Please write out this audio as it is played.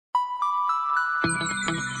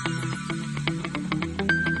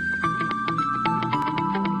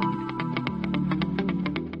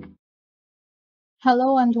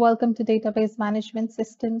Hello and welcome to Database Management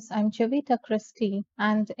Systems. I'm Chavita Christie,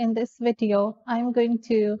 and in this video, I'm going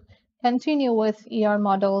to continue with ER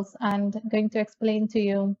models and going to explain to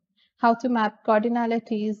you how to map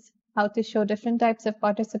cardinalities, how to show different types of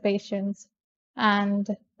participations, and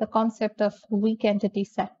the concept of weak entity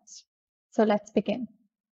sets. So let's begin.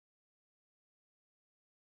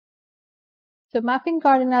 So mapping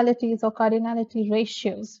cardinalities or cardinality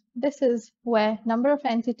ratios, this is where number of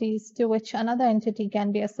entities to which another entity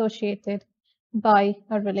can be associated by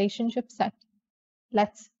a relationship set.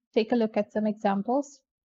 Let's take a look at some examples.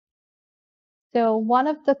 So one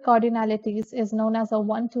of the cardinalities is known as a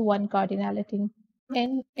one-to-one cardinality.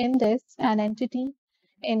 In this, an entity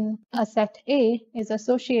in a set A is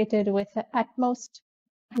associated with at most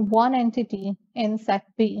one entity in set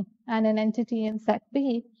B, and an entity in set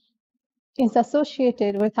B is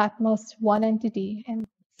associated with at most one entity in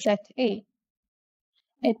set A.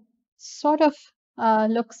 It sort of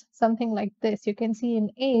looks something like this. You can see in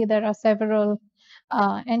A there are several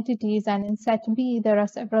entities, and in set B there are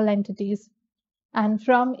several entities. And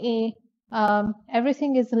from A,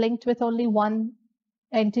 everything is linked with only one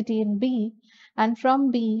entity in B, and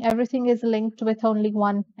from B, everything is linked with only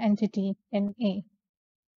one entity in A.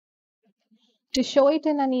 To show it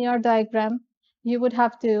in an ER diagram, you would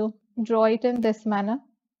have to draw it in this manner.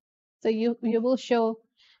 So you will show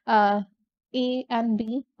A and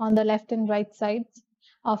B on the left and right sides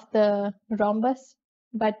of the rhombus,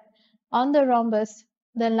 but on the rhombus,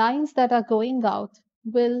 the lines that are going out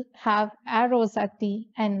will have arrows at the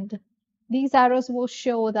end. These arrows will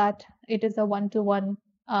show that it is a one-to-one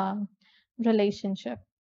relationship.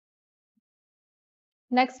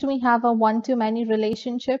 Next, we have a one-to-many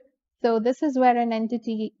relationship. So this is where an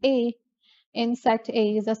entity A in set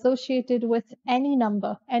A is associated with any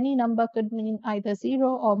number. Any number could mean either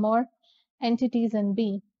 0 or more entities in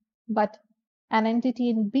B, but an entity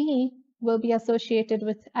in B will be associated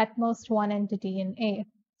with at most one entity in A.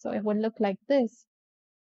 So it would look like this.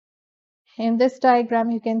 In this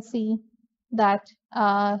diagram, you can see that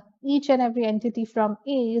each and every entity from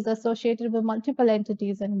A is associated with multiple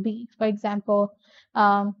entities in B. For example,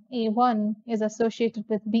 A1 is associated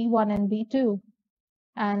with B1 and B2,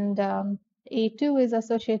 and A2 is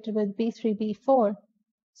associated with B3, B4.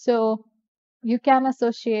 So you can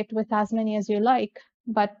associate with as many as you like,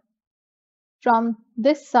 but from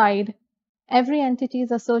this side, every entity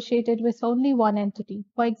is associated with only one entity.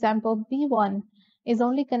 For example, B1 is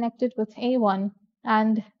only connected with A1,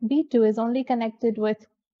 and B2 is only connected with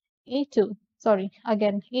A2. Sorry,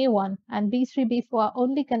 again, A1, and B3, B4 are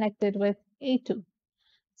only connected with A2.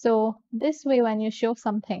 So this way, when you show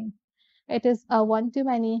something, it is a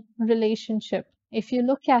one-to-many relationship if you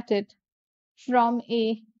look at it from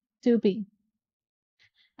A to B.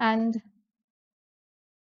 And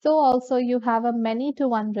so also you have a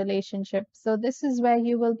many-to-one relationship. So this is where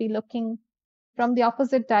you will be looking from the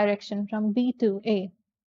opposite direction, from B to A.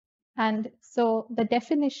 And so the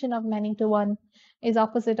definition of many-to-one is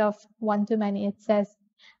opposite of one-to-many. It says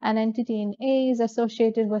an entity in A is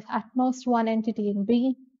associated with at most one entity in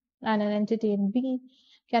B, and an entity in B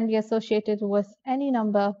can be associated with any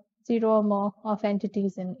number, 0 or more, of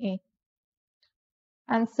entities in A.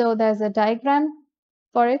 And so there's a diagram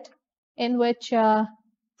for it in which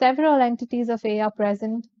several entities of A are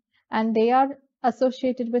present, and they are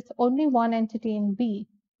associated with only one entity in B.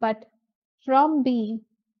 But from B,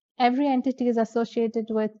 every entity is associated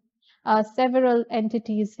with several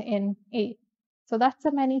entities in A. So that's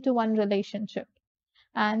a many-to-one relationship.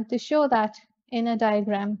 And to show that in a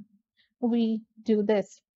diagram, we do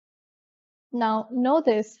this. Now,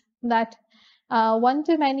 notice that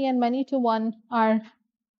one-to-many and many-to-one are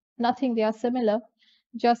nothing. They are similar,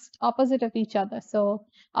 just opposite of each other. So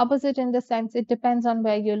opposite in the sense it depends on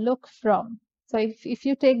where you look from. So if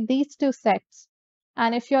you take these two sets,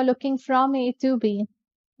 and if you're looking from A to B,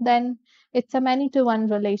 then it's a many-to-one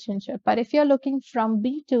relationship. But if you're looking from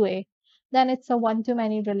B to A, then it's a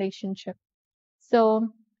one-to-many relationship.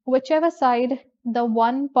 So whichever side the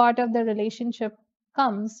one part of the relationship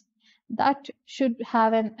comes, that should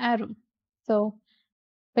have an arrow. So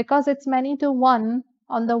because it's many-to-one,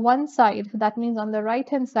 on the one side, that means on the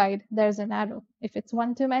right-hand side, there's an arrow. If it's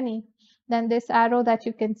one-to-many, then this arrow that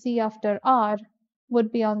you can see after R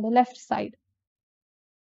would be on the left side.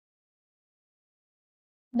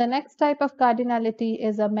 The next type of cardinality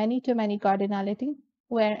is a many-to-many cardinality,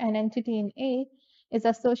 where an entity in A is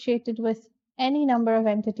associated with any number of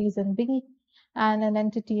entities in B, and an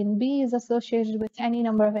entity in B is associated with any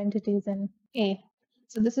number of entities in A.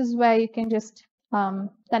 So this is where you can just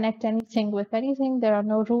connect anything with anything. There are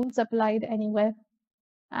no rules applied anywhere,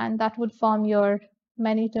 and that would form your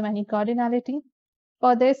many-to-many cardinality.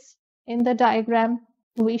 For this, in the diagram,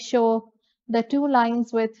 we show the two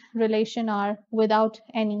lines with relation R without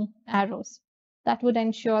any arrows. That would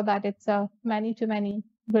ensure that it's a many-to-many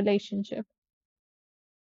relationship.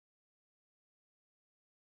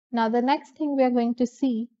 Now, the next thing we are going to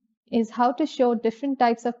see is how to show different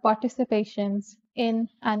types of participations in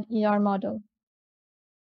an ER model.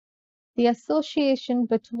 The association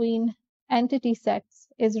between entity sets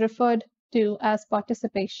is referred to as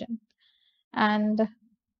participation. And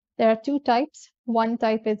there are two types. One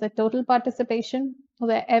type is a total participation,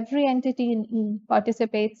 where every entity in E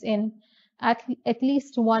participates in at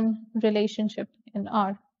least one relationship in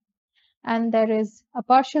R. And there is a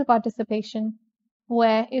partial participation,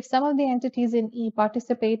 where if some of the entities in E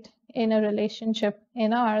participate in a relationship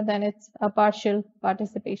in R, then it's a partial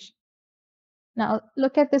participation. Now,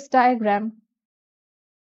 look at this diagram.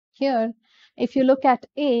 Here, if you look at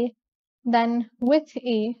A, then with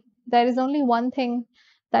A, there is only one thing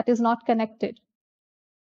that is not connected.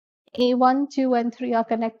 A1, 2, and 3 are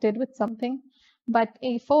connected with something, but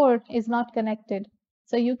A4 is not connected.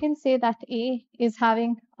 So you can say that A is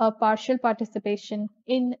having a partial participation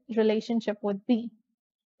in relationship with B.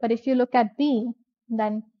 But if you look at B,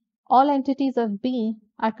 then all entities of B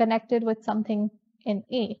are connected with something in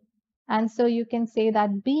A. And so you can say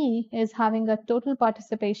that B is having a total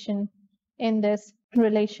participation in this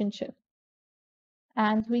relationship.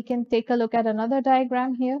 And we can take a look at another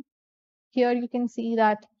diagram here. Here you can see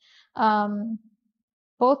that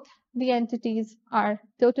both the entities are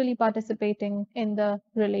totally participating in the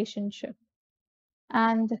relationship.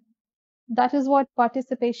 And that is what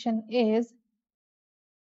participation is.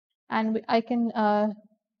 And I can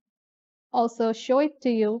also show it to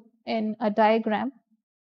you in a diagram.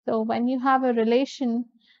 So when you have a relation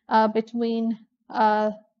between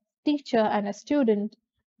a teacher and a student,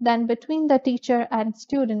 then between the teacher and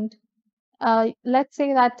student, let's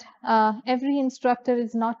say that every instructor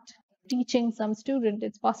is not teaching some student.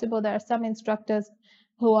 It's possible there are some instructors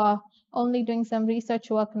who are only doing some research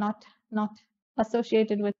work, not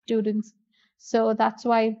associated with students. So that's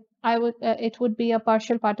why it would be a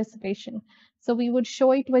partial participation. So we would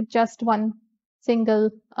show it with just one single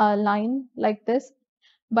line like this.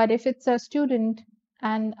 But if it's a student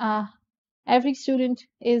and every student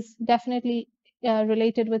is definitely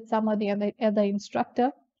related with some or the other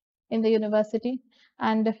instructor in the university.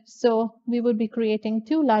 And so we would be creating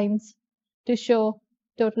two lines to show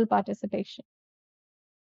total participation.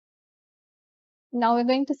 Now we're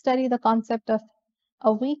going to study the concept of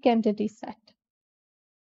a weak entity set.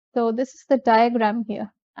 So this is the diagram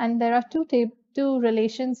here. And there are two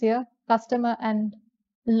relations here, customer and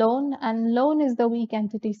loan. And loan is the weak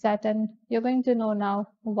entity set. And you're going to know now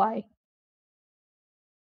why.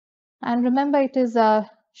 And remember, it is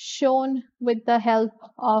shown with the help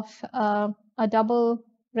of a double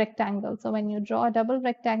rectangle. So when you draw a double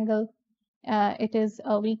rectangle, it is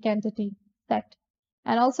a weak entity set.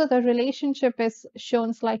 And also the relationship is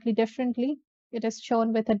shown slightly differently. It is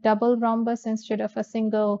shown with a double rhombus instead of a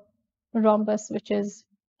single rhombus, which is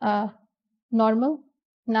normal.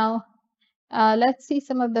 Now, let's see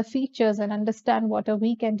some of the features and understand what a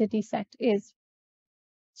weak entity set is.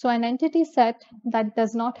 So an entity set that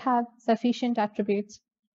does not have sufficient attributes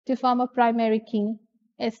to form a primary key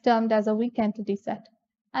is termed as a weak entity set.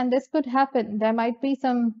 And this could happen. There might be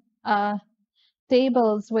some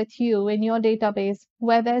tables with you in your database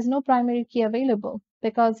where there is no primary key available,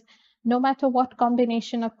 because no matter what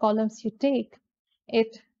combination of columns you take,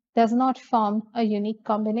 it does not form a unique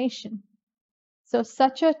combination. So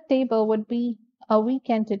such a table would be a weak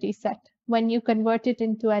entity set when you convert it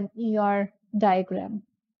into an ER diagram.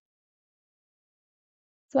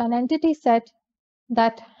 So an entity set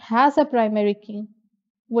that has a primary key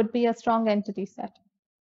would be a strong entity set.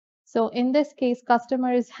 So in this case,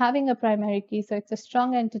 customer is having a primary key, so it's a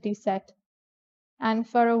strong entity set. And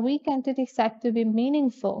for a weak entity set to be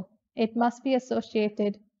meaningful, it must be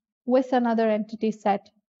associated with another entity set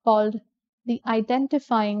called the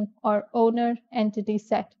identifying or owner entity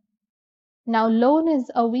set. Now, loan is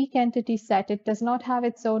a weak entity set. It does not have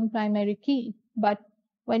its own primary key, but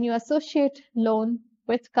when you associate loan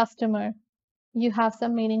with customer, you have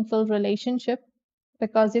some meaningful relationship,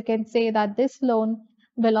 because you can say that this loan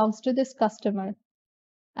belongs to this customer.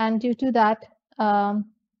 And due to that,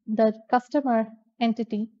 the customer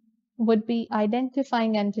entity would be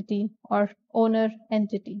identifying entity or owner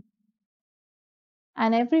entity.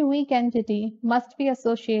 And every weak entity must be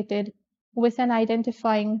associated with an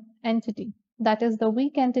identifying entity. That is, the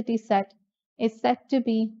weak entity set is said to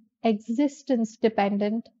be existence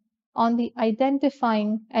dependent on the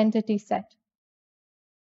identifying entity set.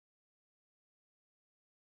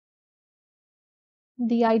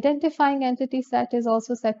 the identifying entity set is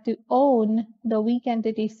also said to own the weak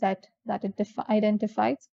entity set that it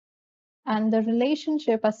identifies, and the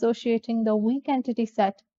relationship associating the weak entity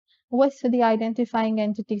set with the identifying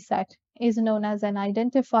entity set is known as an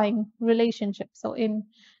identifying relationship. So in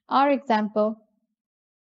our example,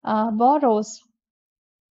 borrows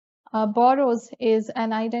is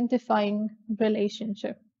an identifying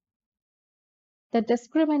relationship. The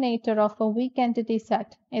discriminator of a weak entity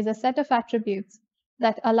set is a set of attributes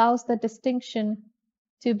that allows the distinction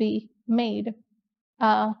to be made.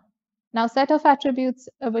 Now, set of attributes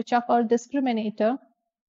which are called discriminator,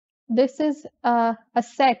 this is a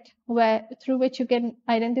set through which you can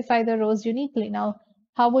identify the rows uniquely. Now,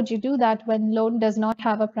 how would you do that when loan does not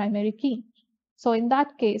have a primary key? So in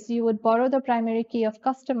that case, you would borrow the primary key of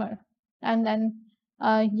customer and then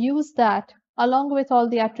use that along with all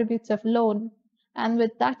the attributes of loan. And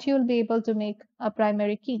with that, you'll be able to make a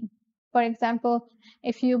primary key. For example,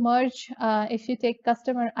 if you if you take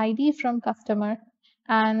customer ID from customer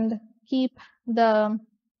and keep the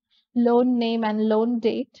loan name and loan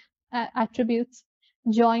date attributes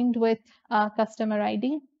joined with customer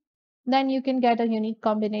ID, then you can get a unique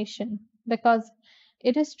combination, because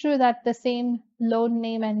it is true that the same loan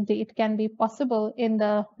name and date can be possible in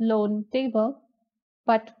the loan table,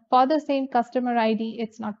 but for the same customer ID,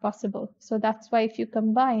 it's not possible. So that's why if you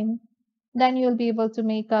combine, then you'll be able to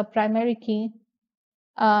make a primary key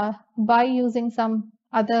by using some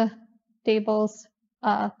other table's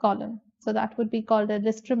column. So that would be called a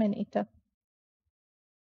discriminator.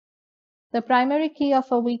 The primary key of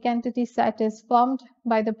a weak entity set is formed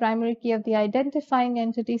by the primary key of the identifying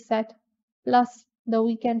entity set plus the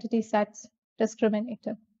weak entity set's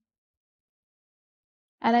discriminator.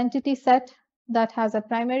 An entity set that has a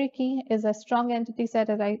primary key is a strong entity set,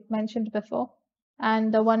 as I mentioned before,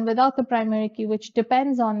 and the one without the primary key, which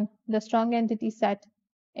depends on the strong entity set,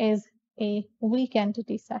 is a weak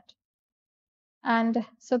entity set. And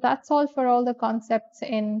so that's all for all the concepts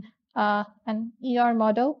in an ER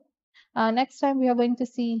model. Next time we are going to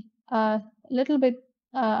see a little bit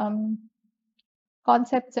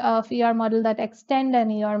concepts of ER model that extend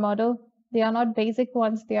an ER model. They are not basic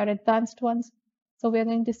ones, they are advanced ones. So we're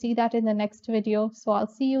going to see that in the next video. So I'll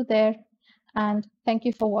see you there, and thank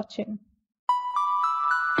you for watching.